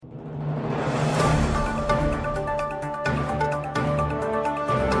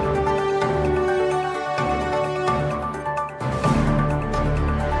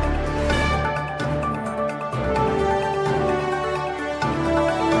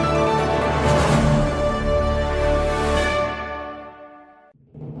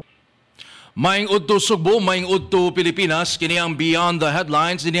Maing udto Sugbo, maing udto Pilipinas, kini ang Beyond the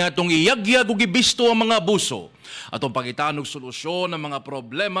Headlines, din atong iyagyag ug gibisto ang mga abuso. Atong pangitaan og solusyon ng mga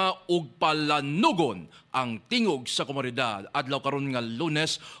problema ug palanugon ang tingog sa komunidad. Adlaw karon nga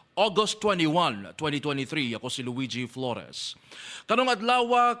Lunes, August 21, 2023. Ako si Luigi Flores. Kanong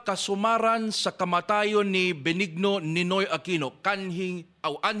adlaw kasumaran sa kamatayon ni Benigno Ninoy Aquino,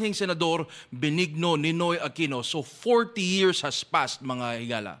 anhing Senador Benigno Ninoy Aquino. So 40 years has passed, mga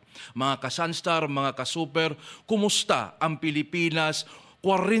higala. Mga kasanstar, mga kasuper, kumusta ang Pilipinas?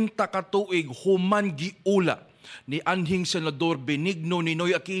 40 ka tuig human giula ni anhing Senador Benigno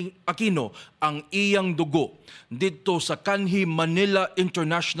Ninoy Aquino ang iyang dugo dito sa kanhi Manila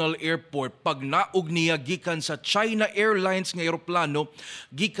International Airport. Pag naog niya gikan sa China Airlines nga eroplano,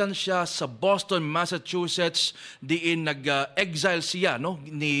 gikan siya sa Boston, Massachusetts, diin nag-exile siya, no?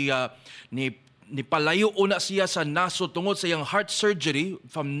 Ni palayo una siya sa naso tungod sa iyang heart surgery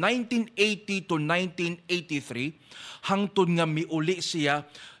from 1980 to 1983 hangtod nga miuli siya.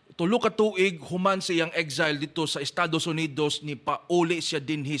 Tulo ka tuig human sa iyang exile dito sa Estados Unidos, ni pauli siya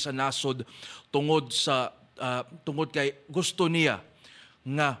dinhi sa nasod tungod kay gusto niya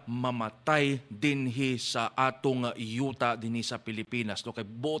nga mamatay dinhi sa atong yuta dinhi sa Pilipinas. No, kay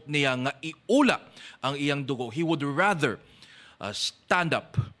buot niya nga iula ang iyang dugo. He would rather stand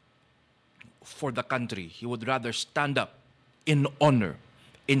up for the country. He would rather stand up in honor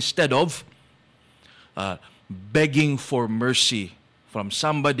instead of begging for mercy from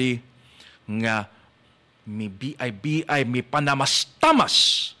somebody nga mi panamastamas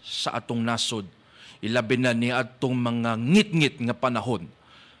sa atong nasod. Ilabi na ni atong mga ngit-ngit nga panahon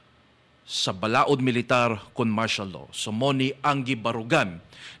sa balaod militar kon martial law. So mo ni ang gibarugan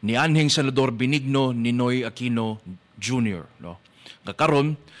ni anhing Senador Benigno Ninoy Aquino Jr. No?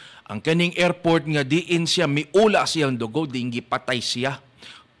 Karon ang kaning airport nga diin siya miula siyang dugo, diin gipatay siya.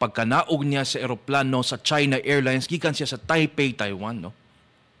 Pagkanaog niya sa eroplano sa China Airlines, gikan siya sa Taipei, Taiwan, no?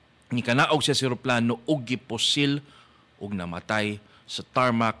 Gikanaog siya sa eroplano ug giposil ug namatay sa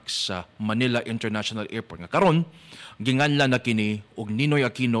tarmac sa Manila International Airport. Nga karon ginganlan na kini og Ninoy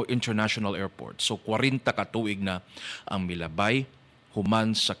Aquino International Airport. So 40 ka tuig na ang milabay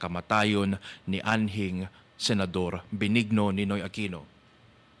human sa kamatayon ni anhing Senador Benigno Ninoy Aquino.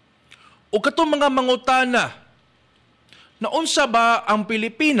 O katong mga mangutana, naunsa ba ang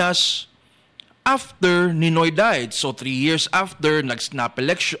Pilipinas after Ninoy died? So 3 years after nag-snap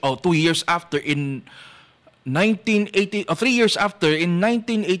election, 2 years after in 3 years after in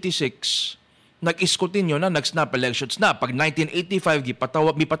 1986 nag-iskutinyo na nag-snap elections na. Pag 1985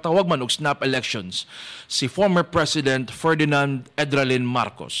 gipatawag man og snap elections si former President Ferdinand Edralin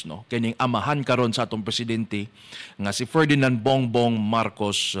Marcos, no? Kining amahan karon sa atong presidente nga si Ferdinand Bongbong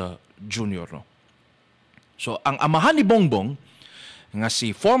Marcos Jr., no? So, ang amahan ni Bongbong, nga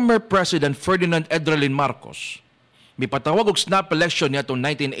si former President Ferdinand Edralin Marcos, mipatawag og snap election niya itong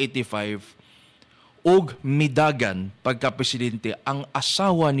 1985 og midagan pagka-presidente ang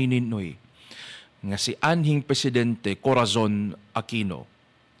asawa ni Ninoy, nga si anhing Presidente Corazon Aquino,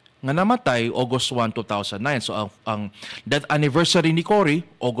 nga namatay August 1, 2009. So, ang death anniversary ni Cory,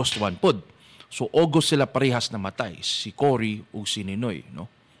 August 1 pod. So, August sila parehas namatay, si Cory ug si Ninoy, no?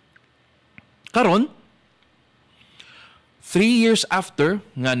 Karon, 3 years after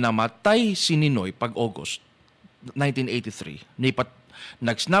nga namatay si Ninoy pag August 1983,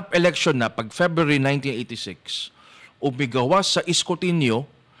 nag-snap election na pag February 1986, umigawas sa iskotinyo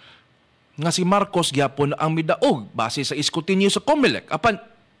nga si Marcos gyapon ang midaog base sa iskotinyo sa COMELEC. Apan,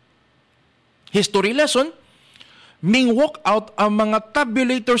 history lesson, walk out ang mga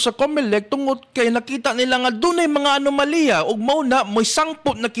tabulator sa COMELEC tungod kay nakita nila nga dunay mga anomalya ug mao na may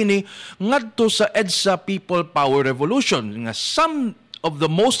sangpot na kini ngadto sa EDSA People Power Revolution. Nga some of the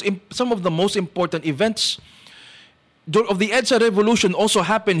most important events of the EDSA Revolution also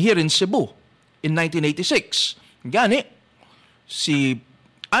happened here in Cebu in 1986. Gani si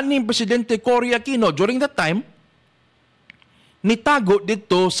aning Presidente Cory Aquino during that time nitago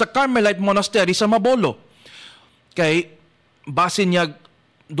dito sa Carmelite Monastery sa Mabolo. Kay base niya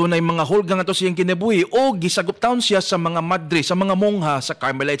doon ay mga hulga nga to siyang kinabuhi o gisagup taon siya sa mga madre, sa mga mongha sa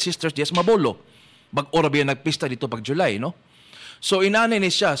Carmelite Sisters diya sa Mabolo. Bag-ora biya nagpista dito pag July, no? So inanay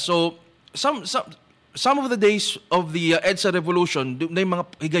ni siya. So some of the days of the EDSA Revolution, na mga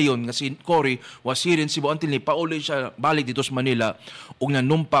higayon nga si Cory was here in Cebu until ni pauli siya balik dito sa Manila ug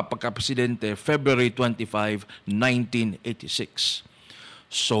nanumpa pagka-presidente February 25, 1986.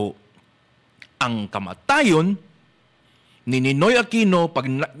 So ang kamatayon ni Ninoy Aquino pag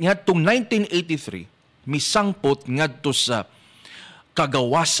ngadtong 1983 misangpot ngadto sa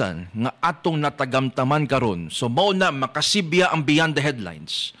kagawasan nga atong natagamtaman karon. So mao na makasibya ang Beyon the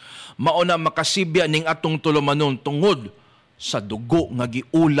Headlines. Mao na makasibya ning atong tulumanon tungod sa dugo nga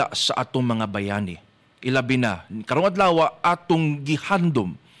giula sa atong mga bayani. Ilabi na karong adlaw atong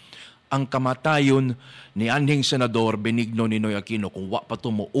gihandom ang kamatayon ni anhing Senador Benigno Ninoy Aquino kung wa pa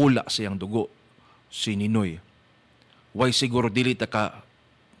tumuula sa iyang dugo si Ninoy. Way siguro dili ta ka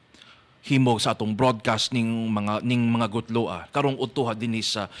himog sa atong broadcast ning mga gutloa karong utuha dinhi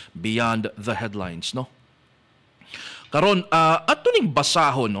sa Beyon the Headlines, no. Karon ato ning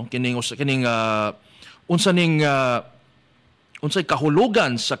basahon, no, unsay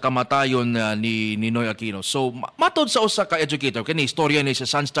kahulugan sa kamatayon ni Ninoy Aquino. So matod sa usa ka educator kini istorya ni sa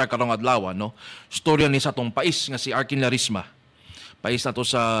Sunstar karong adlaw, no. Istorya ni sa atong pais nga si Arkin Larisma. Pais na to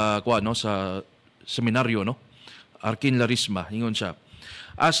sa sa seminaryo, no. Arkin Larisma, ingon siya.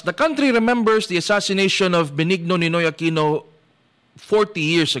 As the country remembers the assassination of Benigno Ninoy Aquino 40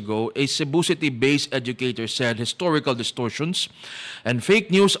 years ago, a Cebu City-based educator said historical distortions and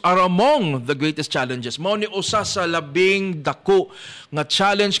fake news are among the greatest challenges. Mao ni usa sa labing dako nga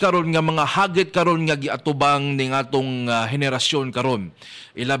challenge karon nga mga hagit karon nga giatubang ning atong henerasyon karon.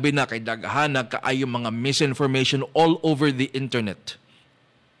 Ilabi na kay daghan na kaayo mga misinformation all over the internet.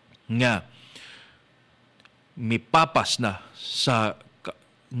 Nga mipapas na sa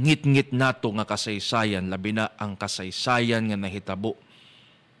ngit-ngit nato nga kasaysayan, labi na ang kasaysayan nga nahitabo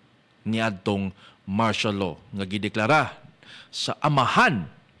niadtong martial law nga gideklara sa amahan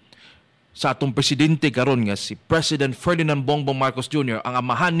sa atong presidente karon nga si President Ferdinand Bongbong Marcos Jr. Ang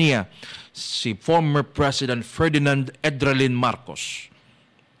amahan niya si former President Ferdinand Edralin Marcos.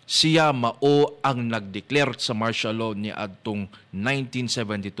 Siya mao ang nagdeclare sa martial law niadtong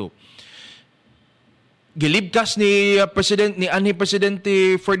 1972. Gilibkas ni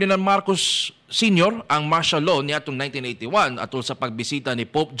Presidente Ferdinand Marcos Sr. ang martial law niadtong 1981 atol sa pagbisita ni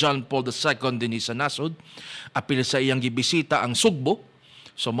Pope John Paul II dinhi sa nasod. Apil sa iyang gibisita ang Sugbo.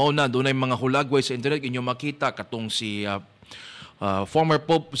 So mao na dunay mga hulagway sa internet inyo makita katong si former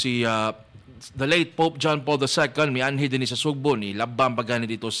Pope the late Pope John Paul II mianhi dinhi sa Sugbo ni labang pagani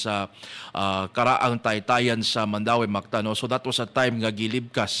dito sa karaang taytayan sa Mandaue, Mactano. So that was a time nga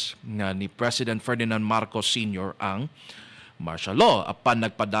gilibkas nga ni President Ferdinand Marcos Sr. ang martial law apan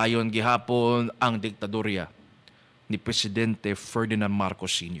nagpadayon gihapon ang diktadorya ni Presidente Ferdinand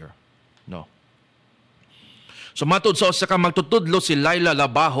Marcos Sr. No. So matod sa usa ka magtutudlo si Laila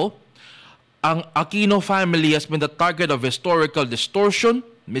Labajo, ang Aquino family has been the target of historical distortion,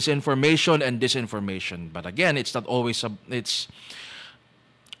 misinformation, and disinformation. But again, it's not always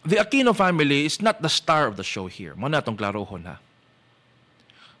the Aquino family is not the star of the show here. Mo na itong klarohon, ha.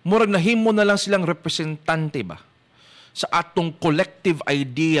 Murag nahimo na lang silang representante ba sa atong collective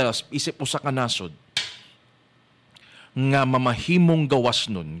ideas isip usa ka nasod nga mamahimong gawas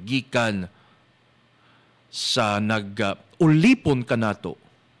nun gikan sa ulipon kanato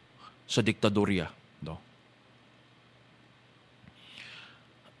sa diktadorya, no.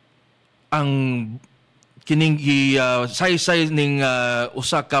 Ang kining saysay ning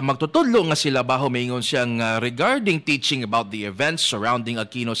usa ka magtutudlo nga sila baho maingon siyang regarding teaching about the events surrounding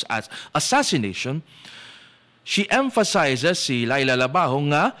Aquino's assassination. She emphasizes, si Laila Labajo,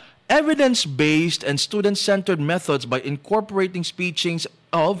 nga evidence-based and student-centered methods by incorporating speechings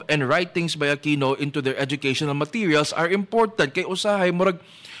of and writings by Aquino into their educational materials are important. Kay usahay murag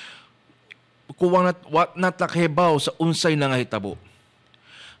kuwang natakahibaw sa unsay nangahitabo.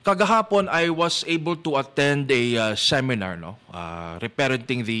 Kagahapon, I was able to attend a seminar, no,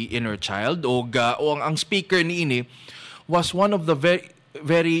 reparenting the inner child. O ang speaker niini was one of the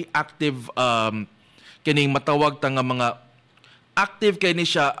very active kining matawag ta nga mga active kini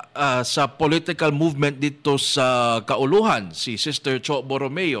siya sa political movement dito sa Kauluhan, si Sister Cho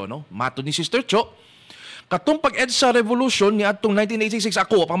Borromeo, no. Mato ni Sister Cho, katong pag-EDSA revolution ni atong 1986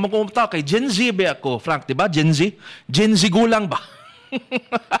 ako pang magkumta kay Gen Z ba ako, Frank, diba? Gen Z gulang ba?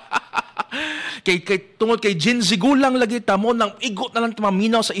 tungod kay Gen Z gulang lagi ta mo nang igot na lang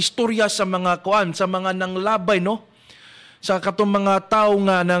maminaw sa istorya sa mga sa mga nanglabay, no, sa katong mga tao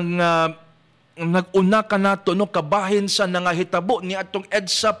nga nag-una ka nato, no, kabahin sa nangahitabo ni atong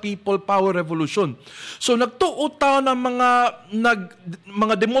EDSA People Power Revolution. So nagtuo ta ng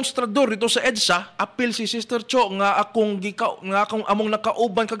mga demonstrador dito sa EDSA. Apil si Sister Cho nga akong among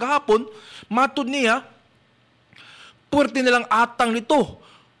nakauban kagahapon, matud niya puwerte nilang atang nito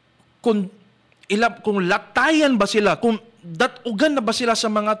kung latayan ba sila, kung datugan na ba sila sa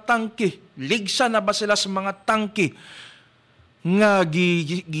mga tangke, ligsa na ba sila sa mga tangke nga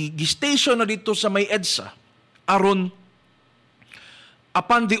gi-station na dito sa may EDSA aron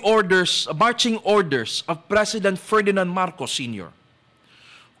upon the marching orders of President Ferdinand Marcos Sr.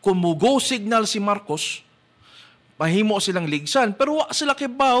 kung mugo signal si Marcos, mahimo silang ligsan. Pero wa sila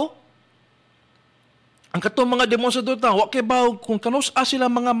kibaw. Ang katong mga demonstrador ta, wa kibaw kung kanus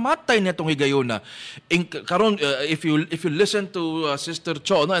sila mga matay nitong higayuna. Karon if you listen to Sister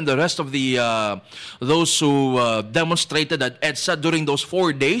Cho, no, and the rest of the those who demonstrated at EDSA during those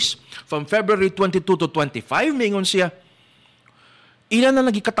 4 days from February 22 to 25, mingon siya, ilan na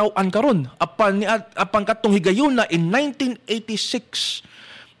lagi katawan karon apan katong higayuna in 1986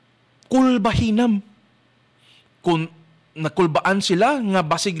 kulbahinam kung nakulbaan sila nga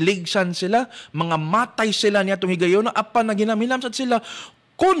basig ligsan sila, mga matay sila niya itong higayuna, apan naginamilamsad sila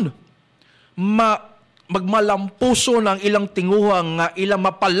kung magmalampuso ng ilang tinguhang nga ilang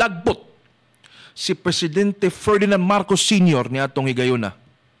mapalagbot si Presidente Ferdinand Marcos Sr. niya itong higayuna.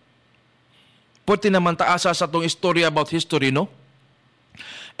 Pwede naman taasa sa itong istorya about history, no?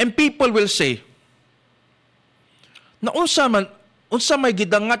 And people will say, na unsa may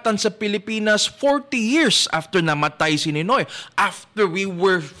gidangatan sa Pilipinas 40 years after namatay si Ninoy, after we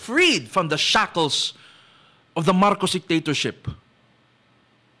were freed from the shackles of the Marcos dictatorship.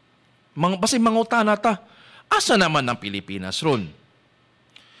 Basig mangutana ta, asa naman ang Pilipinas ron?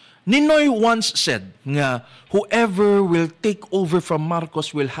 Ninoy once said nga whoever will take over from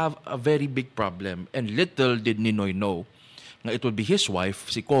Marcos will have a very big problem, and little did Ninoy know nga it would be his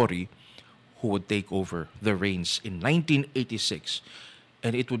wife, si Cory, who would take over the reins in 1986.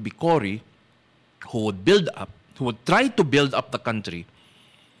 And it would be Cory who would try to build up the country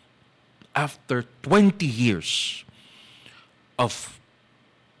after 20 years of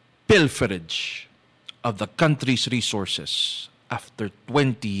pilferage of the country's resources, after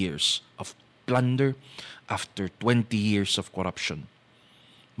 20 years of plunder, after 20 years of corruption.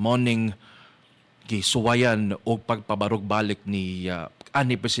 Morning, gisuwayan o pagpabarog balik ni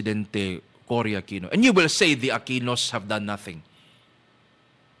Presidente Ninoy Aquino. And you will say the Aquinos have done nothing.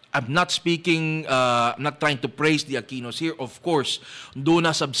 I'm not speaking, not trying to praise the Aquinos here. Of course, doon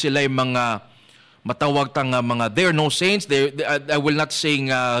na sab sila yung mga matawag tang mga, they're no saints. I will not saying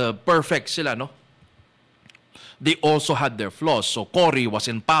perfect sila, no? They also had their flaws. So Cory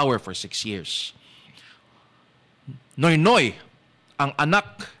was in power for 6 years. Noynoy, ang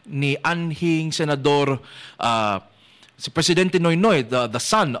anak ni anhing Senador si Presidente Noynoy, the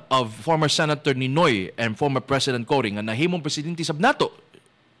son of former Senator Ninoy and former President Cory, nga nahimong presidente sab nato,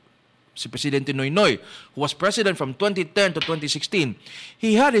 si Presidente Noynoy, who was president from 2010 to 2016,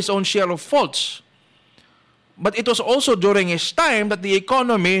 he had his own share of faults. But it was also during his time that the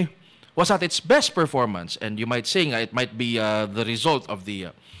economy was at its best performance. And you might say it might be the result of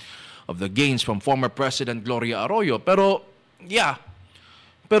the gains from former President Gloria Arroyo. Pero, yeah.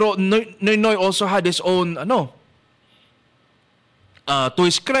 Pero Noynoy also had his own, to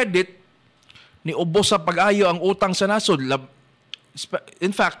his credit, ni ubos sa pag-ayo ang utang sa nasod.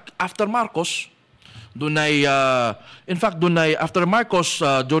 In fact, after Marcos, after Marcos,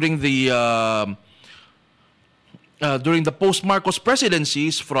 during the post-Marcos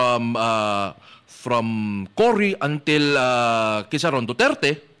presidencies from Cory until Kisaron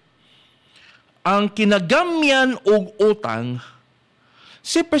Duterte, ang kinagamyan og utang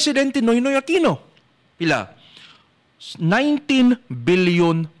si Presidente Ninoy Aquino. Pila? 19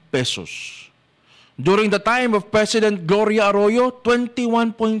 billion pesos. During the time of President Gloria Arroyo,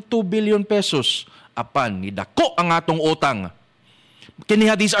 21.2 billion pesos. Apan, nidako ang atong utang.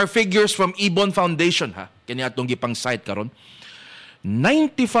 Kiniha, these are figures from Ibon Foundation, ha? Kiniha itong gipang site karon.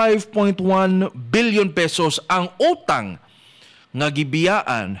 95.1 billion pesos ang utang nga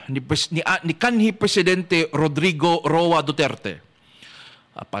gibiyaan ni kanhi Presidente Rodrigo Roa Duterte.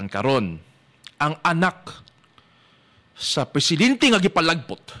 Apan karon, ang anak sa presidente nga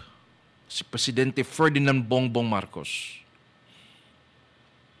gipalagpot, si Presidente Ferdinand Bongbong Marcos,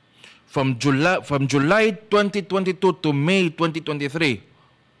 from July 2022 to May 2023,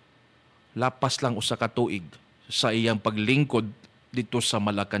 lapas lang usa ka tuig sa iyang paglingkod dito sa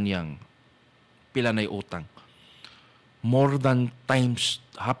Malacañang. Pila nay utang? More than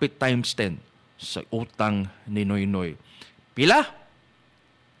hapit times 10 sa utang ni Noynoy. Pila?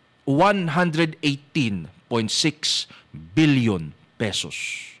 118.6 billion pesos.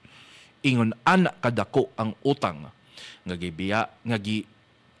 Ingon anak kadako ang utang nga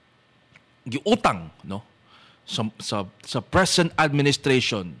giutang, no, sa present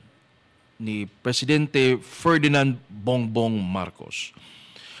administration ni Presidente Ferdinand Bongbong Marcos.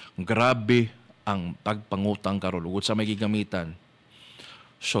 Grabe ang pagpangutang karon ug sa may gigamitan.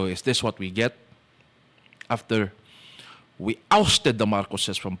 So is this what we get after we ousted the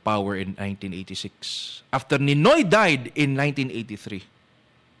Marcoses from power in 1986? After Ninoy died in 1983.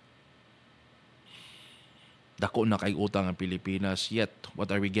 Dako na kay utang ang Pilipinas, yet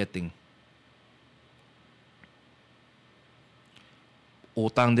what are we getting?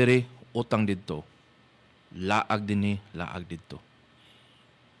 Utang diri, utang dito. Laag din laag dito.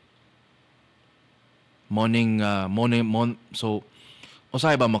 So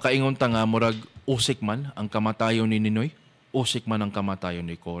usay ba makaingon ta nga murag usik man ang kamatayon ni Ninoy, usik man ang kamatayon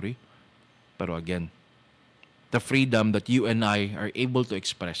ni Cory. Pero again, the freedom that you and I are able to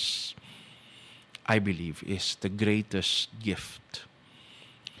express, I believe, is the greatest gift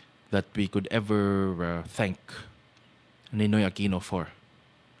that we could ever thank Ninoy Aquino for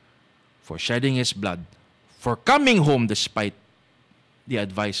shedding his blood, for coming home despite the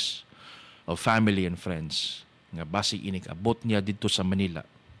advice of family and friends nga basi inig-abot niya dito sa Manila.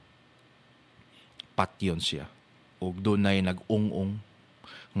 Patyon siya. Ug dunay nag-ung-ung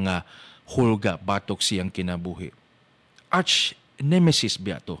nga hulga batok siyang kinabuhi. Arch nemesis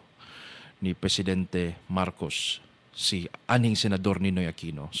biya to ni Presidente Marcos, si aning Senador Ninoy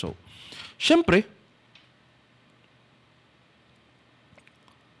Aquino. So, syempre,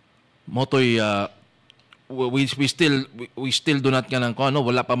 motoy we still do not kanang ko ano,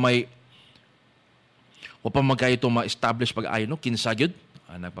 wala pa magkayo ito ma-establish pag-ayon, no? Kinsa gyud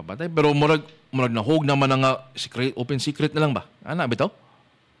nagpapatay, pero murag nahog naman nga secret, open secret na lang ba ana bitaw.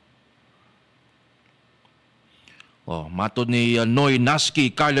 Matod ni Noy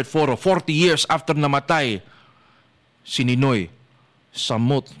Nasky Carlet Foro, 40 years after namatay si Ninoy,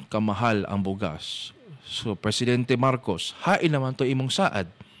 samot kamahal ang bugas. So Presidente Marcos, hain naman to imong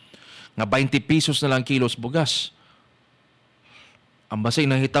saad nga 20 pesos na lang kilos bugas. Ang basig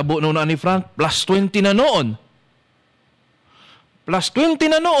ng hitabo noon ni Frank, plus 20 na noon. Plus 20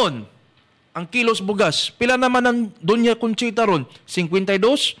 na noon ang kilos bugas. Pila naman ang Doña Conchita ron?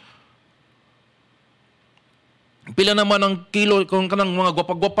 52? Pila naman ang kilo kung kanang mga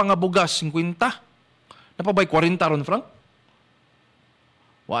gwapa-gwapa nga bugas? 50? Napabay 40 ron, Frank?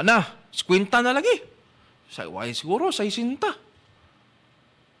 Wa na. 50 na lagi. Siguro, 60.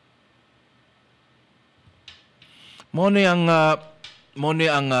 Mo ni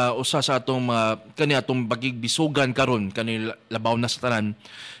ang usa sa atong kani atong bagigbisugan karon kani labaw na sa tanan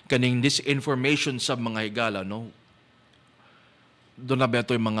kaning disinformation sa mga higala, no. Doon na ba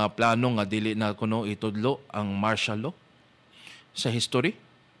ito yung mga plano nga dili na kuno itudlo ang martial law sa history?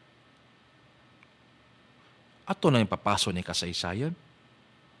 Ato na yung papaso ni kasaysayan.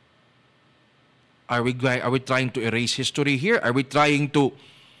 Are we trying to erase history here? Are we trying to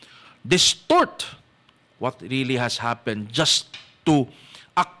distort what really has happened just to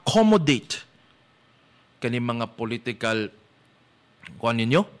accommodate kani mga political kuan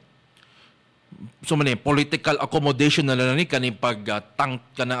ninyo? So man political accommodation na lang ni kani pagtang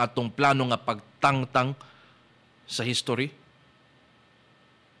kanang atong plano nga pagtangtang sa history.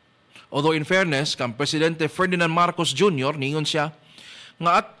 Although in fairness, kang Presidente Ferdinand Marcos Jr., ningon siya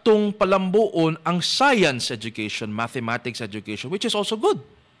nga atong palambuon ang science education, mathematics education, which is also good.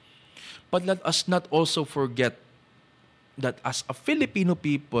 But let us not also forget that as a Filipino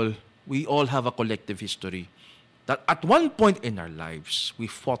people, we all have a collective history. That at one point in our lives, we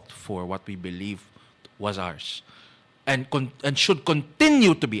fought for what we believe was ours and should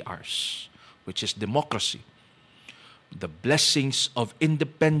continue to be ours, which is democracy. The blessings of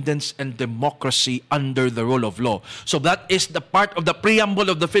independence and democracy under the rule of law. So that is the part of the preamble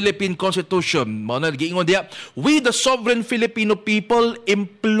of the Philippine Constitution. We, the sovereign Filipino people,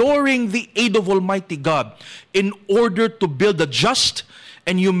 imploring the aid of Almighty God in order to build a just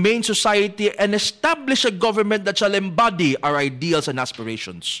and humane society and establish a government that shall embody our ideals and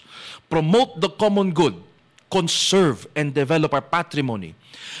aspirations, promote the common good, conserve and develop our patrimony,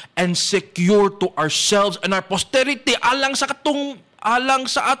 and secure to ourselves and our posterity alang sa atong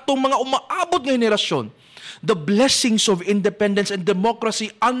mga umaabot nga henerasyon the blessings of independence and democracy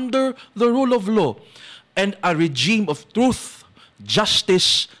under the rule of law and a regime of truth,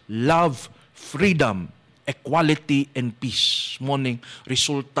 justice, love, freedom, equality, and peace. Moning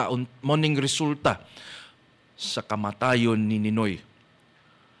resulta sa kamatayon ni Ninoy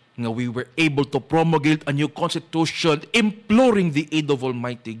nga we were able to promulgate a new constitution imploring the aid of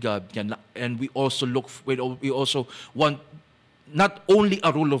Almighty God. And we also want not only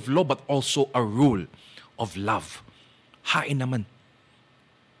a rule of law but also a rule of love. Hain naman.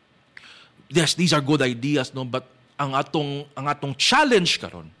 Yes, these are good ideas, no, but ang atong challenge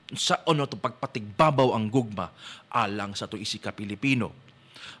karon sa to pagpatigbabaw ang gugma alang sa atong isika Pilipino,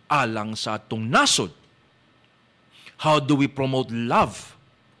 alang sa atong nasod. How do we promote love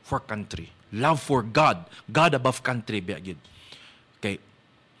for country, love for God above country biya gid. Okay,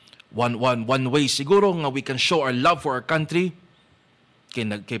 one way siguro nga we can show our love for our country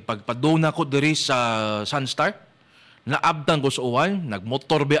kay pagpaduna ko diri sa Sunstar, naabdan ko sa uwan,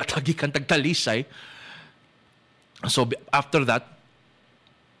 nagmotor ba at lagi kang tagtalisay. So after that,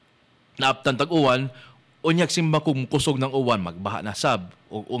 naabdan tag-uwan, unyag simba kung kusog ng uwan, magbaha na sab.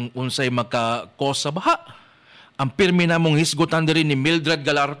 O unsay magka-cause sa baha. Ang pirmi na mong hisgutan diri ni Mildred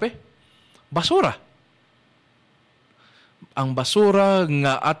Galarpe, basura. Ang basura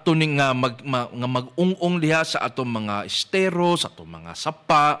nga ato ni nga mag-ung-ung diha sa atong mga estero, sa atong mga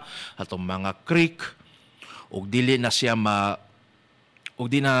sapa, atong mga creek, ug dili na siya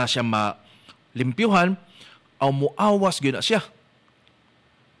limpyuhan, aw muawas gyud na siya.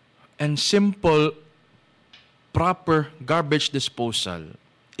 And simple proper garbage disposal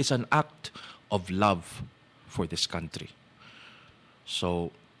is an act of love for this country.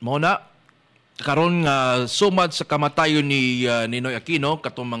 So, muna karon nga sumad sa kamatayon ni Ninoy Aquino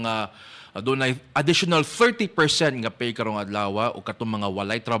katong mga dunay additional 30% nga pay karong adlaw o katong mga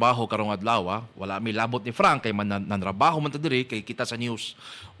walay trabaho karong adlaw, wala mi labot ni Frank kay nanrabaho man ta diri kay kita sa news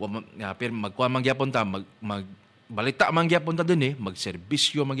pero magkuha man gyapon ta magbalita man gyapon ta dinhi,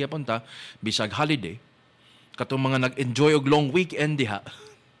 magserbisyo man gyapon ta bisag holiday katong mga nag-enjoy og long weekend diha.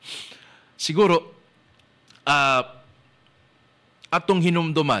 Siguro atong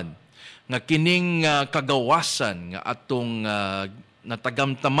hinumduman nga kining kagawasan nga atong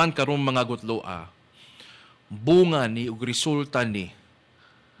natagamtaman karong mga gutloa, bunga ni ug resulta ni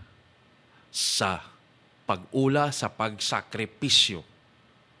sa pag-ula sa pagsakripisyo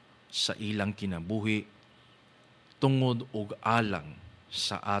sa ilang kinabuhi tungod og alang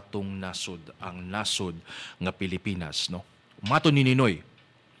sa atong nasod, ang nasod nga Pilipinas, no? Mato ni Ninoy,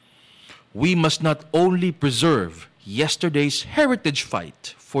 we must not only preserve yesterday's heritage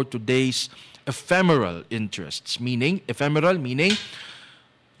fight for today's ephemeral interests, meaning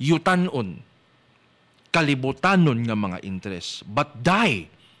yutanon, kalibutanon nga mga interests, but die,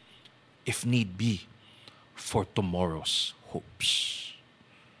 if need be, for tomorrow's hopes.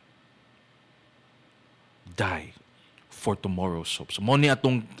 Die for tomorrow's hopes. Mo ni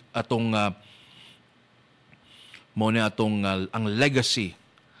atong ang legacy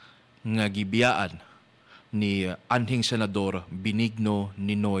nga gibiyaan ni anhing Senador Benigno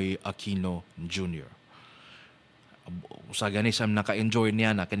Ninoy Aquino Jr. Usa gani sa naka-enjoy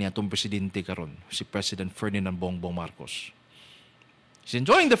niya na kaniya itong presidente karon, si President Ferdinand Bongbong Marcos. He's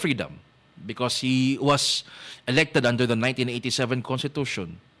enjoying the freedom because he was elected under the 1987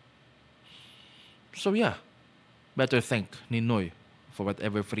 Constitution. So yeah, better thank Ninoy for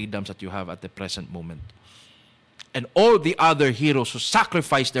whatever freedoms that you have at the present moment. And all the other heroes who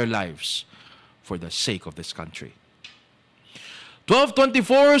sacrificed their lives for the sake of this country.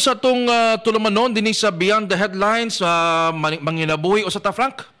 12:24 sa itong tulumanon din sa Beyond the Headlines, manginabuhi o sa ta,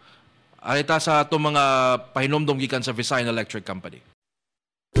 Frank? Arita sa itong mga pahinomdom gikan sa Visayan Electric Company.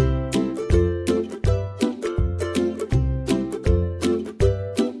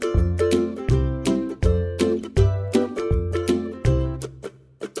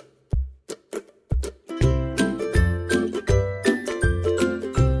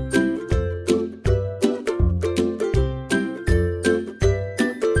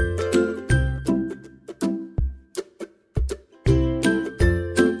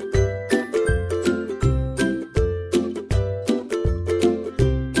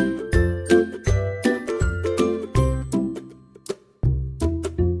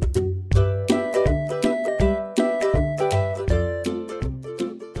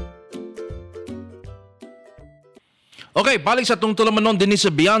 Okay, balik sa itong tulumanon din sa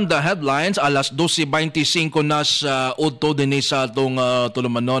Beyond the Headlines, alas 12:25 na sa udto din sa itong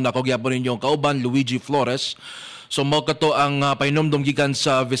tulumanon. Ako gyapon ninyong kauban, Luigi Flores. So mo kato ang pahinomdom gikan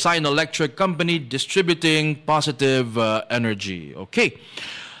sa Visayan Electric Company distributing positive energy. Okay.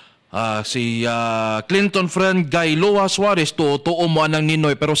 Si Clinton friend Guy Loa Suarez tuo mo anang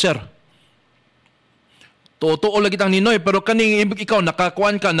Ninoy, pero sir, totoo lagi tang Ninoy, pero kaning ikaw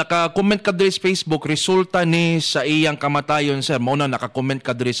nakakuan ka, naka-comment ka diri sa Facebook resulta ni sa iyang kamatayon, sir. Mao na naka-comment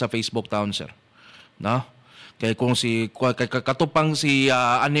ka diri sa Facebook town, sir. Na? Kay kung katupang si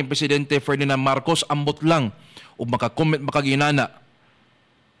aning presidente Ferdinand Marcos ambot lang o maka-comment makaginana.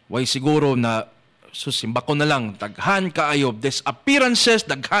 Way siguro na susimbako na lang daghan kaayo disappearances,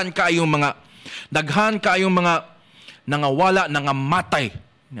 daghan kaayong mga nangawala, nangamatay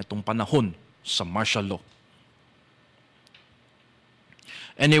nitong panahon sa martial law.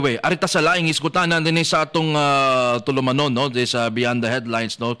 Anyway, arita sa laing iskutanan din sa atong tulumanon, no, sa Beyond the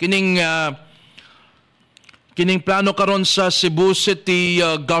Headlines, no. Kining plano karon sa Cebu City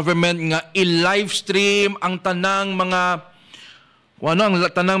government nga i-livestream ang tanang mga kung ano ang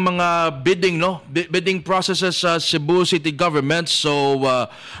tanang mga bidding, no? Bidding processes sa Cebu City Government. So,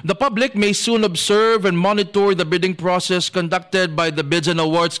 the public may soon observe and monitor the bidding process conducted by the Bids and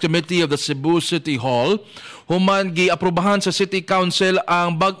Awards Committee of the Cebu City Hall. Human giaprubahan sa City Council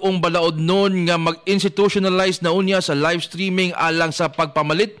ang bag-ong balaod nun nga mag-institutionalize na unya sa live streaming alang sa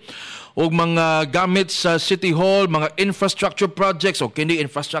pagpamalit o mga gamit sa City Hall, mga infrastructure projects o kini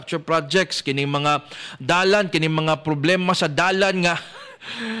infrastructure projects, kini mga dalan, kini mga problema sa dalan nga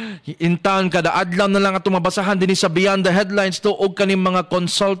intan kada adlaw na lang ato mabasahan dinhi sa Beyon the Headlines to og kani mga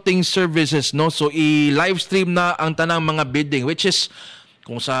consulting services, no? So i-live stream na ang tanang mga bidding, which is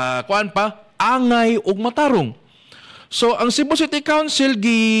kung sa kuan pa angay og matarong. So ang Cebu City Council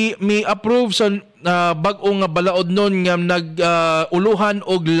mi-approve sa bag-ong balaod nun nga nag-uluhan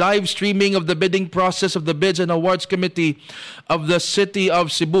og live streaming of the bidding process of the Bids and Awards Committee of the City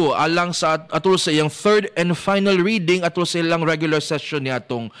of Cebu alang sa atol sa iyang third and final reading atol sa ilang regular session ni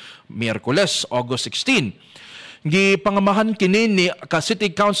atong Miyerkules, August 16. Gipangamahan kini ni ka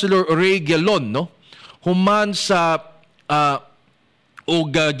City Councilor Ray Gelon, no? Human sa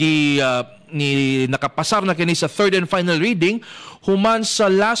ni nakapasar na kini sa third and final reading human sa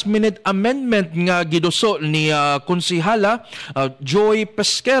last minute amendment nga giduso ni konsihala Joy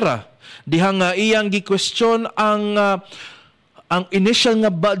Pesquera dihang iyang gi-question ang initial nga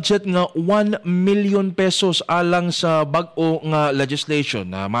budget nga 1 million pesos alang sa bag-o nga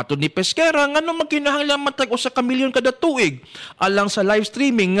legislation. Matod ni Pesquera ngano magkinahanglan matag usa ka milyon kada tuig alang sa live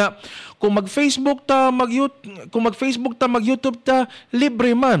streaming nga kung mag-Facebook ta mag-YouTube ta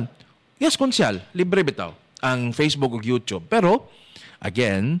libre man. Yes, konsyal, libre bitaw ang Facebook ug YouTube. Pero,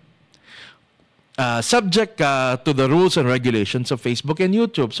 again, subject to the rules and regulations of Facebook and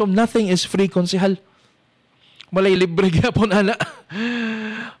YouTube. So, nothing is free, konsyal. Malay libre gyapon ana.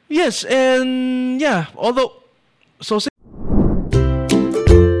 Yes, and yeah, although, so,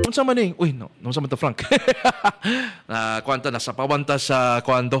 unsa man ni? Uy, no sa man ta Frank. Kwanta na sa pawanta sa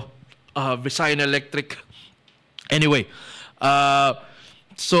kwando. Visayan Electric. Anyway,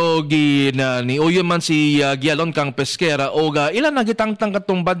 so ni uyo man si Gialon kang Pesquera o ilan nagitangtang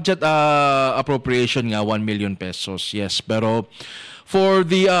katong budget appropriation nga 1 million pesos. Yes, pero for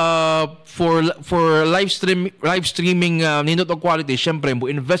the for live streaming nindot og quality syempre mo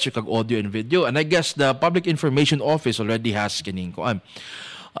invest kag audio and video, and I guess the Public Information Office already has kaning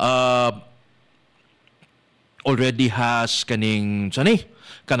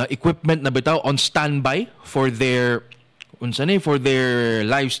kana equipment na bitaw on standby for their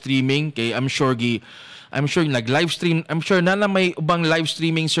live streaming. Kay I'm sure nag-live stream, I'm sure na may ubang live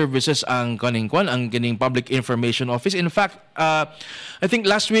streaming services ang kaning Public Information Office. In fact, I think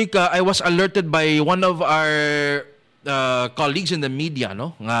last week I was alerted by one of our colleagues in the media,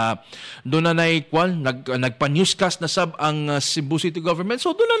 no, nga doon na nagpa-newscast na sab ang Cebu City Government.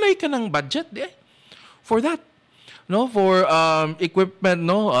 So doon na kanang budget for that, no, for equipment,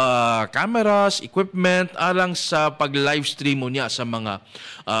 no, cameras, equipment alang sa pag-live stream mo niya sa mga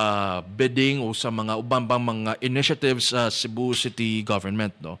bidding o sa mga ubang mga initiatives sa Cebu City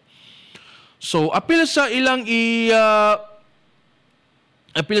Government, no. So apil sa ilang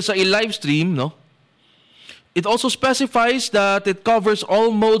i-live stream, no. It also specifies that it covers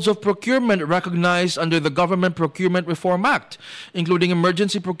all modes of procurement recognized under the Government Procurement Reform Act, including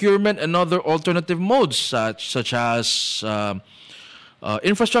emergency procurement and other alternative modes such as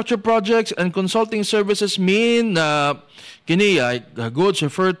infrastructure projects and consulting services mean goods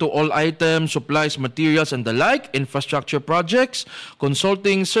refer to all items, supplies, materials, and the like. Infrastructure projects,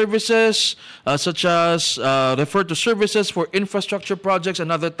 consulting services such as refer to services for infrastructure projects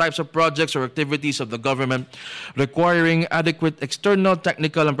and other types of projects or activities of the government requiring adequate external,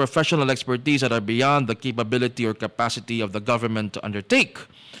 technical, and professional expertise that are beyond the capability or capacity of the government to undertake.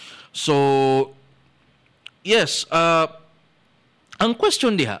 So, yes, ang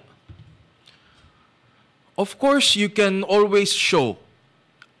question diha, of course, you can always show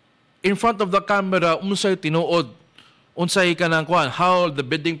in front of the camera unsay tinuod, unsay kanang how the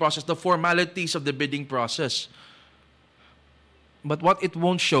bidding process, the formalities of the bidding process. But what it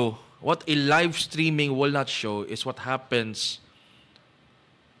won't show, what a live streaming will not show, is what happens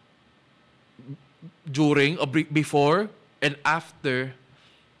during, before, and after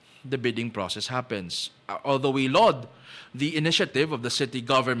the bidding process happens. Although we laud the initiative of the city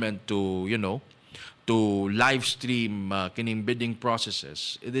government to, to live stream kining bidding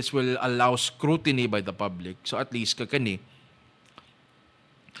processes, this will allow scrutiny by the public. So at least kakani,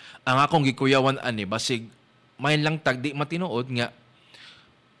 ang akong gikuyawan ani, basig may lang tagdi matinuod nga,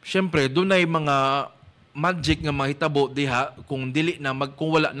 syempre, dunay mga magic nga mahitabo diha kung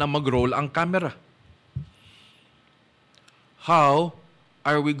wala na mag-roll ang camera. how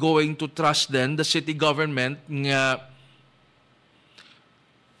are we going to trust then the city government nga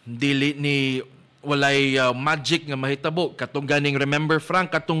dili ni walay magic nga mahitabo katong ganing remember Frank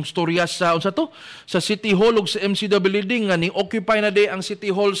katong storya sa unsa to sa City Hall ug sa MCWD nga ni occupy na day ang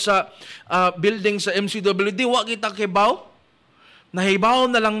City Hall sa building sa MCWD wa kita kibaw nahibaw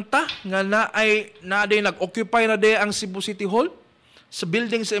na lang ta nga na day nag-occupy na day ang Cebu City Hall sa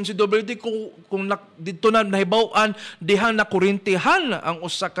building sa MCWD kung dito na nahibawan dihang nakurintihan ang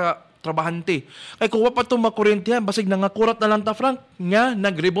usa ka trabahante. Kay kung wa pa to makurintihan basig nangakurat na lang ta Frank nga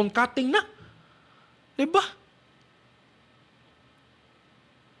nag-ribbon cutting na. Diba?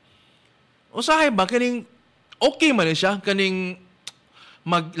 Usahay ba kaning okay man siya kaning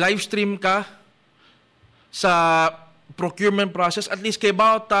mag-livestream ka sa procurement process at least kay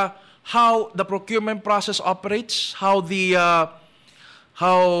about how the procurement process operates, how the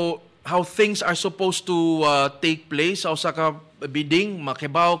how things are supposed to take place sa usa ka bidding,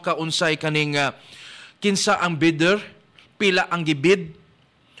 makibaw ka unsay kaning kinsa ang bidder, pila ang gibid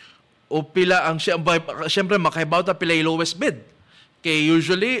o pila ang siyempre makibaw ta pila yung lowest bid. Kay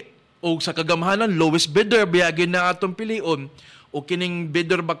usually o sa kagamhanan lowest bidder biyagin na atong pilion o kining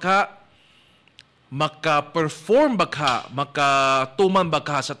bidder baka maka-perform baka makatuman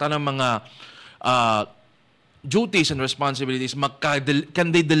baka sa tanang mga duties and responsibilities,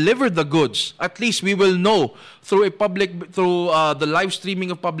 can they deliver the goods? At least we will know through the live streaming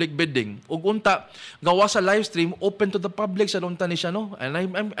of public bidding. Ug unta gawa sa live stream open to the public sa unta ni siya no. And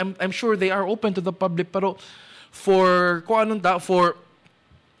I'm sure they are open to the public pero for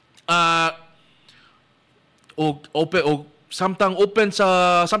samtang open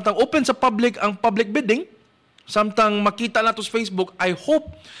sa public ang public bidding, samtang makita nato sa Facebook, I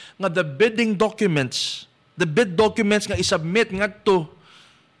hope nga the bid documents nga isubmit ngadto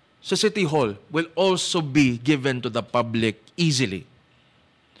sa City Hall will also be given to the public easily.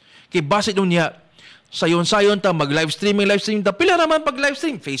 Kay base nun niya, sayon-sayon ta live streaming ta. Pila naman pag live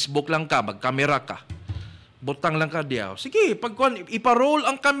stream, Facebook lang ka, mag-camera ka. Butang lang ka diya. Sige, ipa-roll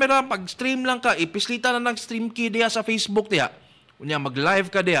ang camera, pag-stream lang ka, ipislita na nag-stream key diya sa Facebook diya. Unya mag-live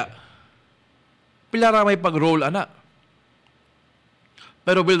ka diya. Pila ra may pag-roll ana.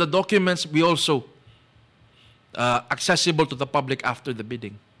 Pero will the documents be also accessible to the public after the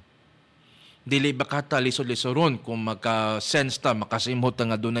bidding? Dili ba kata lisod-lisoron kung maka-sense ta, makasimhot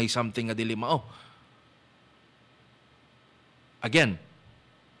nga dunay something nga dili mao. Again,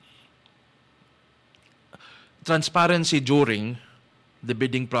 transparency during the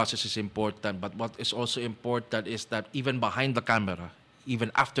bidding process is important, but what is also important is that even behind the camera, even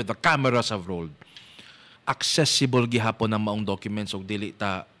after the cameras have rolled, accessible gihapon ang maong documents ug dili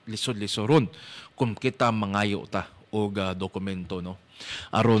ta lisod-lisoron kung kita mangayo ta og dokumento no.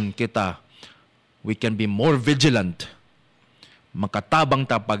 Aron kita we can be more vigilant, makatabang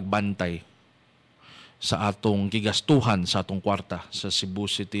ta pagbantay sa atong gigastuhan sa atong kwarta sa Cebu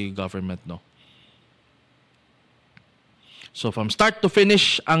City government no. So from start to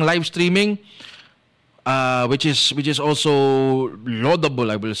finish ang live streaming which is also laudable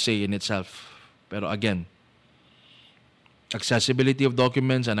I will say in itself. Pero again, accessibility of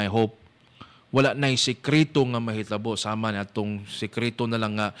documents, and I hope wala na yung sekreto nga mahitabo sama na itong sekreto na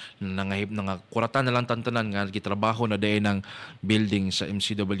lang nga kuratan na lang tantanan nga gitrabaho na dayon ng building sa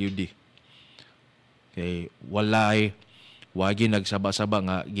MCWD. Okay, wagi nagsaba-saba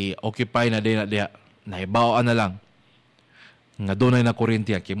nga gi-occupy na din na diha, nahibawaan na lang nga dunay na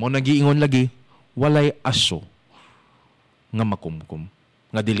kuryente kay mo nagiingon lagi walay aso nga makumkum,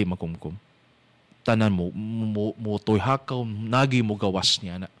 nga dili makumkum. Tanan mo toy hakaw nagi mo gawas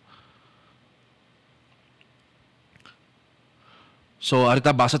niya na. So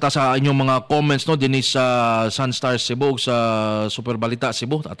arita basa ta sa inyong mga comments no dinhi sa Sunstar Cebu sa Super Balita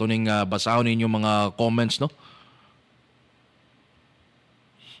Cebu ato ning basahon ninyo mga comments no.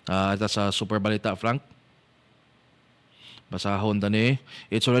 Ita sa Super Balita Frank. Basahon tani.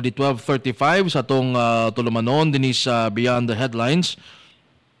 It's already 12:35 sa atong tulumanon dinhi sa Beyon the Headlines.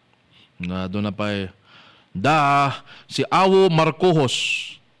 Na doon na pa si Awo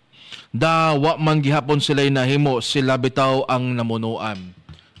Marcojos wa man gihapon sila nahimo, sila bitaw ang namunuan.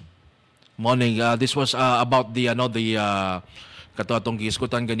 Morning, this was about the kato atong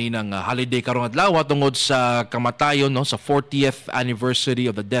giiskutan ganina nga holiday karong adlaw tungod sa kamatayon no sa 40th anniversary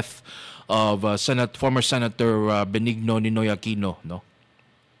of the death of former Senator Ninoy Aquino no.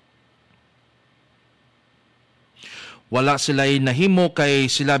 Wala sila nahimo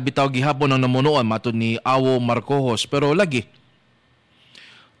kay sila bitaw gihapon ang namunuan matud ni Awo Marcojos pero lagi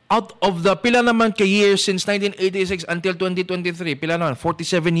out of the pila naman kay years since 1986 until 2023 pila naman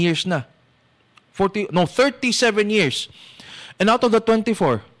 47 years na 37 years And out of the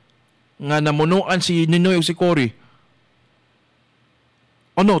 24 nga namunuan si Ninoy o si Cory,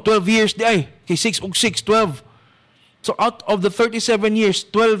 12 years di ay. Kay 6 ug 6, 12. So out of the 37 years,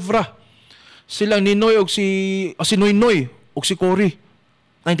 12 ra. Silang Ninoy o si Noynoy o si Cory.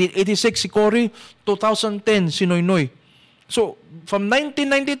 1986 si Cory, 2010 si Noynoy. So from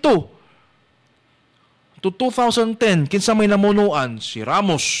 1992 to 2010, kinsa may namunuan? Si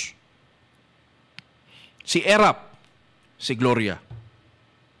Ramos, si Erap, si Gloria.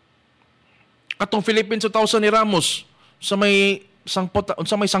 Katong Philippines 2000 ni Ramos sa may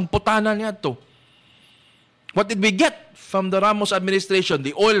sangputanan niya to. What did we get from the Ramos administration?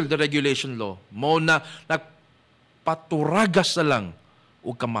 The oil deregulation law. Mo na nagpaturagas na lang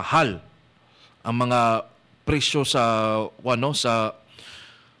o kamahal ang mga presyo sa sa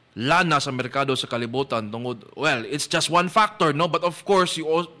lana sa merkado sa kalibutan tungod. Well, it's just one factor, no? But of course,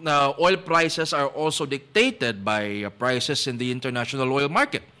 oil prices are also dictated by prices in the international oil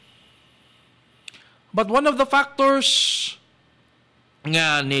market. But one of the factors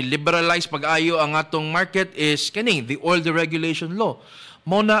nga ni liberalize pag-ayo ang atong market is kining the oil deregulation law.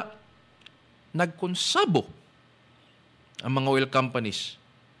 Mo na nagkonsabo ang mga oil companies.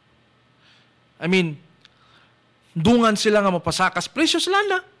 I mean, dungan sila nga mapasakas presyo sa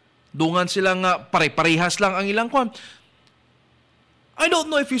lana. Dungan sila nga pare-parehas lang ang ilang kwan. I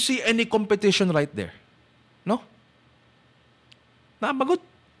don't know if you see any competition right there. No? Nabagot.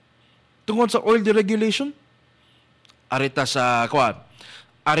 Tungkol sa oil deregulation. Arita sa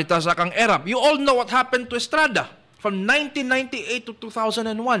kang Erap. You all know what happened to Estrada from 1998 to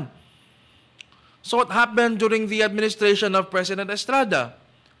 2001. So what happened during the administration of President Estrada?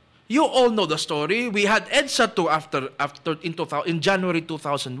 You all know the story. We had EDSA 2 in January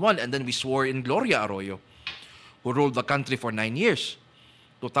 2001, and then we swore in Gloria Arroyo, who ruled the country for 9 years.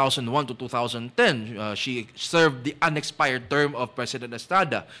 2001 to 2010, she served the unexpired term of President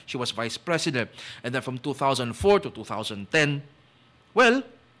Estrada. She was vice president. And then from 2004 to 2010, well,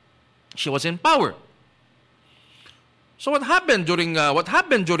 she was in power. So what happened during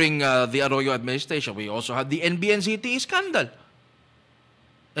the Arroyo administration? We also had the NBNCT scandal.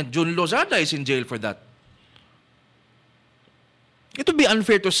 And Jun Lozada is in jail for that. It would be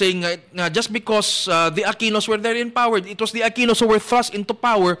unfair to say nga just because the Aquinos were there in power, it was the Aquinos who were thrust into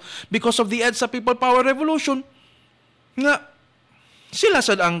power because of the EDSA People Power Revolution. Nga, sila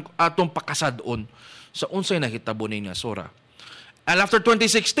sad ang atong pakasadon sa unsay nahitabo ni nga Sora. And after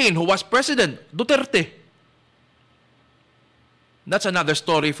 2016, who was president? Duterte. That's another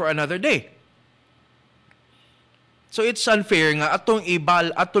story for another day. So it's unfair nga ato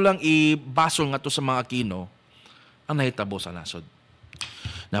lang ibasol nga to sa mga Aquino ang nahitabo sa nasod.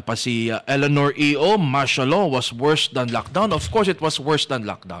 Napa si Eleanor E.O., martial law was worse than lockdown. Of course, it was worse than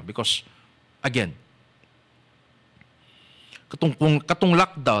lockdown because, again, katong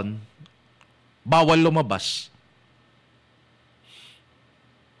lockdown, bawal lumabas.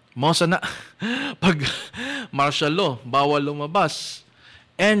 Mo sana, pag martial law, bawal lumabas.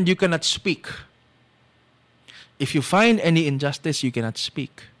 And you cannot speak. If you find any injustice, you cannot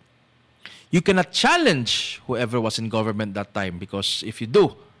speak. You cannot challenge whoever was in government that time because if you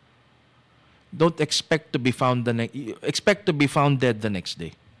do, don't expect to be found dead the next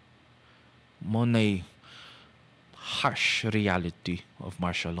day. Mo na'y harsh reality of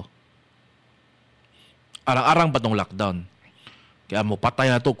martial law. Arang-arang ba tong lockdown? Kaya mo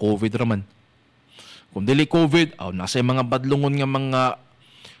patay na to, COVID raman. Kung dili COVID, nasa yung mga badlungon nga mga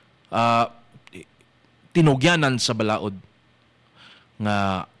tinugyanan sa balaod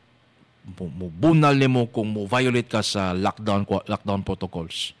nga bunal nimo kung mo violate ka sa lockdown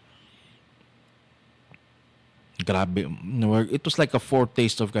protocols. Grabe. It was like a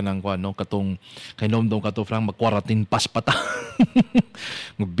foretaste of kanang katong kainomdom kato Frank mag-quarantine pass pata.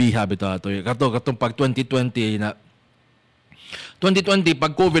 Magbiha bitaw ato. Katong pag 2020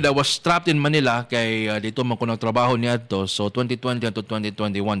 pag COVID, I was trapped in Manila kay dito man ko nagtrabaho niadto. So 2020 to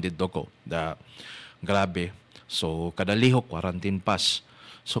 2021 dito ko. Grabe. So kada lihok quarantine pass.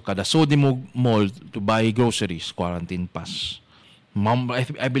 So kada sudi mo mall to buy groceries, quarantine pass.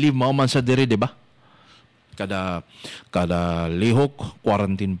 I believe mauman sa diri, di ba? Kada lihok,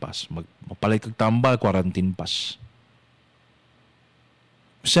 quarantine pass. Magpalit kag tambal, quarantine pass.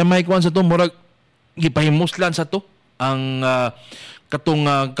 Semi-kwan sa to, murag gipahimuslan sa to ang katong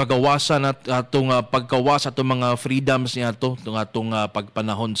kagawasan at atong pagkawas atong mga freedoms niya to atong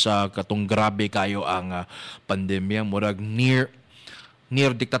pagpanahon sa katong grabe kayo ang pandemya, murag near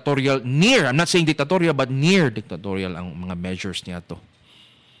dictatorial, I'm not saying dictatorial but near dictatorial ang mga measures niya to.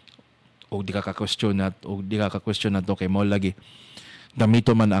 O di ka ka-question na to kay mo lagi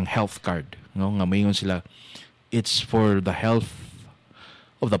gamito man ang health card, no? Nga mayon sila it's for the health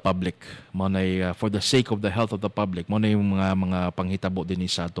of the public. For the sake of the health of the public. Mo na yung mga panghitabo din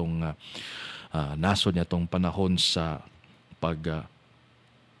sa atong nasod niya tong panahon sa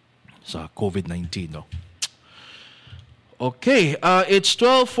sa COVID-19, no. Okay, it's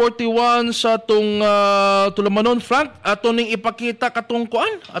 12:41 sa atong tulumanon, Frank. Ato ning ipakita katong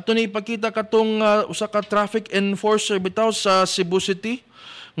kuan, usa ka traffic enforcer bitaw sa Cebu City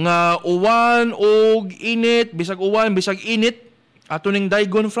nga uwan og init, bisag uwan, bisag init. Ato ning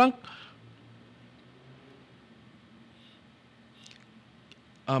daygon, Frank.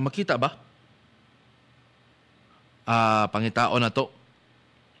 Makita ba? Pangitaon na to.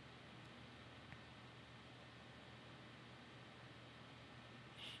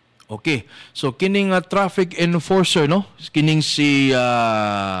 Okay. So kining traffic enforcer, no? Kining si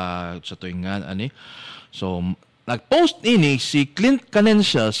sa tuingan ani. So nag-post ini si Clint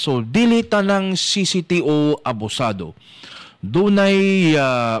Canencia, so dili tanang CCTO abusado. Dunay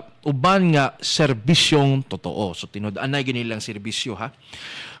uban nga serbisyong totoo. So tinud-anay ginilang serbisyo, ha.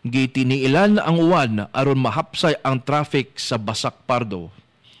 Gitiniilan ang uwan aron mahapsay ang traffic sa Basak Pardo.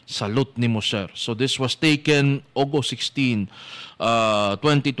 Salute ni mo, sir. So this was taken August 16,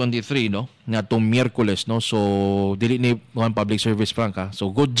 2023, no? Nga itong Miyerkules, no? So dili ni public service, Frank, ha?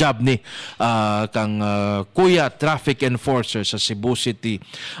 So good job ni kang Kuya Traffic Enforcer sa Cebu City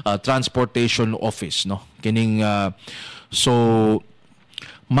Transportation Office, no? Kining so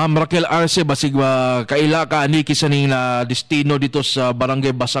Ma'am Raquel Arce, basig kaila ka ani kisaning na destino dito sa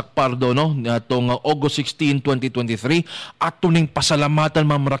Barangay Basak Pardo, no? Atong August 16, 2023. Ato ning pasalamatan,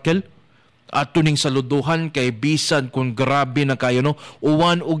 Ma'am Raquel. Ato ning saluduhan kay bisan kung grabe na kayo, no?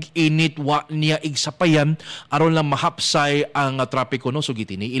 Uwan og init wa niya igsapayan aron lang mahapsay ang trapiko, no? So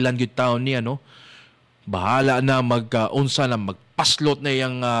gitiniilan gyud taon niya, no? Bahala na unsa na magpaslot na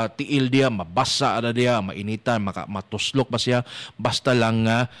yung tiil diya, mabasa na diya, mainitan, matuslok ba siya, basta lang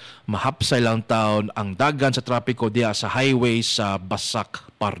mahapsay lang taon ang dagan sa trapiko diya sa highway sa Basak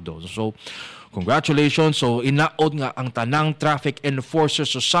Pardo. So congratulations. So inaod nga ang tanang traffic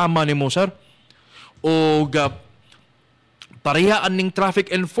enforcers susama ni mo, sir, o parehaan ning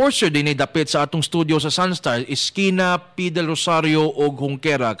traffic enforcer din dapit sa atong studio sa Sunstar, Esquina, P. Del Rosario o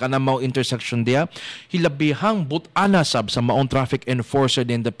Junquera, kanang intersection dia. Hilabihang but-ana sab sa maong traffic enforcer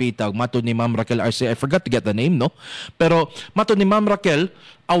din dapitag. Matod ni Ma'am Raquel Arce, I forgot to get the name, no? Pero matod ni Ma'am Raquel,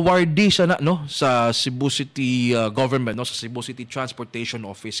 awardee siya na, no, sa Cebu City government, no, sa Cebu City Transportation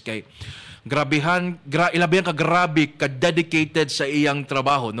Office, kay ilabihan ka grabe ka dedicated sa iyang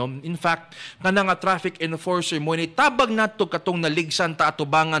trabaho, no. In fact, kanang traffic enforcer mo ni tabag nato katong naligsan ta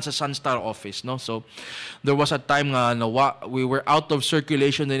atubangan sa Sunstar office, no. So there was a time nga we were out of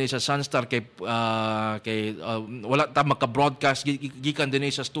circulation din sa Sunstar kay wala ta maka-broadcast gikan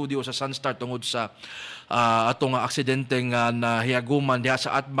din sa studio sa Sunstar tungod sa atong aksidente nga nahiaguman diha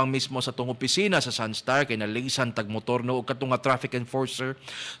sa atbang mismo sa tong opisina sa Sunstar kay naligsan tag motor, no, ug katong traffic enforcer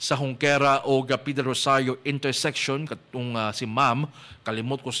sa Junquera o P. Del Rosario intersection katong si Ma'am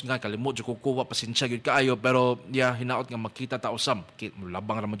kalimot jud ko kuha pasensya gyud kaayo, pero hinaot nga makita ta usam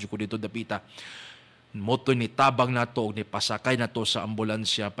labang ra man jud ko dito dapita moto ni tabang nato og ni pasakay nato sa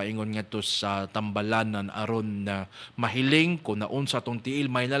ambulansya paingon nga to sa Tambalanan aron na mahiling kung naunsa atong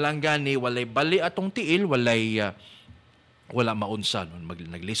tiil may nalanggani walay bali atong tiil wala maunsa, no?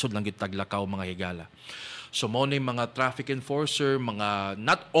 Naglisod lang gyud taglakaw mga higala. So mo ni mga traffic enforcer, mga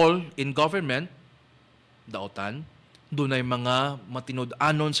not all in government daotan, dunay mga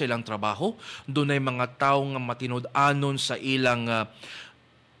matinud-anon sa ilang trabaho, dunay mga tawo nga matinud-anon sa ilang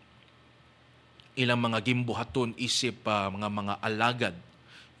mga gimbuhaton isip mga alagad,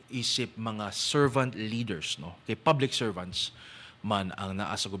 isip mga servant leaders, no. Kay public servants man ang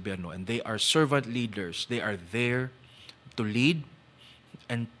naa sa gobyerno, and they are servant leaders. They are there to lead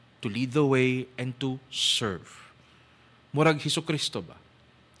and to lead the way and to serve. Murag Hesukristo ba?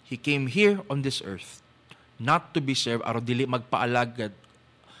 He came here on this earth not to be served aron dili magpaalagad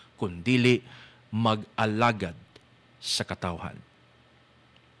kundi mag-alagad sa katawhan.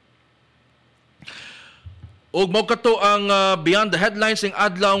 Og mao kato ang Beyond the Headlines ng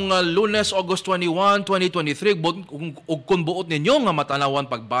adlaw nga Lunes, August 21, 2023. Ug kung buot ninyo nga matanawan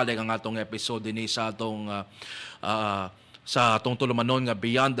pagbalik ang atong episode ni sa atong tulumanon nga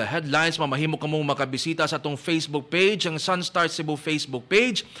Beyond the Headlines, mamahimo kamong makabisita sa atong Facebook page, ang Sunstar Cebu Facebook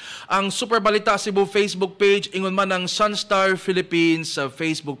page, ang Super Balita Cebu Facebook page, ingon man ang Sunstar Philippines sa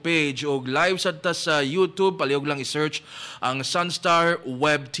Facebook page, og live sad ta sa YouTube, palihog lang i-search ang Sunstar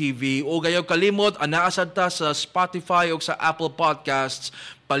Web TV, o gayaw kalimot anaa sad ta sa Spotify o sa Apple Podcasts,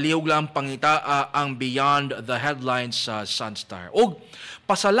 palihog lang pangitaa ang Beyond the Headlines sa Sunstar. Og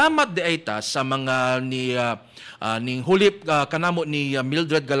pasalamat di ay ta sa mga ning hulip kanamo ni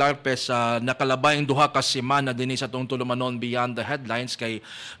Mildred Galarpe sa nakalabayng duha ka semana dinhi sa tong tulumanon Beyond the Headlines kay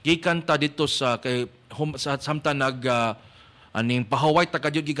gikan ta dito sa kay samtang aning pahaway ta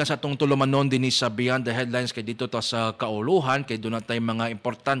kadyod gikan sa tong tulumanon dinhi sa Beyond the Headlines kay dito ta sa kauluhan kay doon tay mga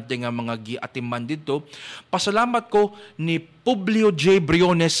importante nga mga giatiman dito. Pasalamat ko ni Publio J.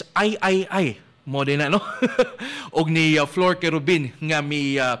 Briones ay mo din na, no? Og ni Flor Kerubin nga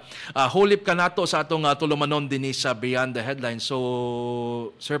mi hulip ka nato sa atong tulumanon din sa Beyond the Headlines. So,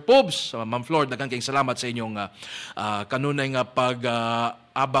 Sir Pobs, Ma'am Flor, daghang kayong salamat sa inyong kanunay nga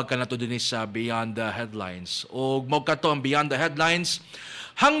abag ka nato din sa Beyond the Headlines. Og mo ka to ang Beyond the Headlines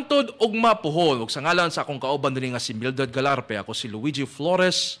hangtod og mapuhol. Og sa ngalan sa akong kauban din nga si Mildred Galarpe, ako si Luigi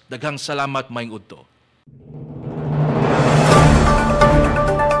Flores. Daghang salamat maayong udto.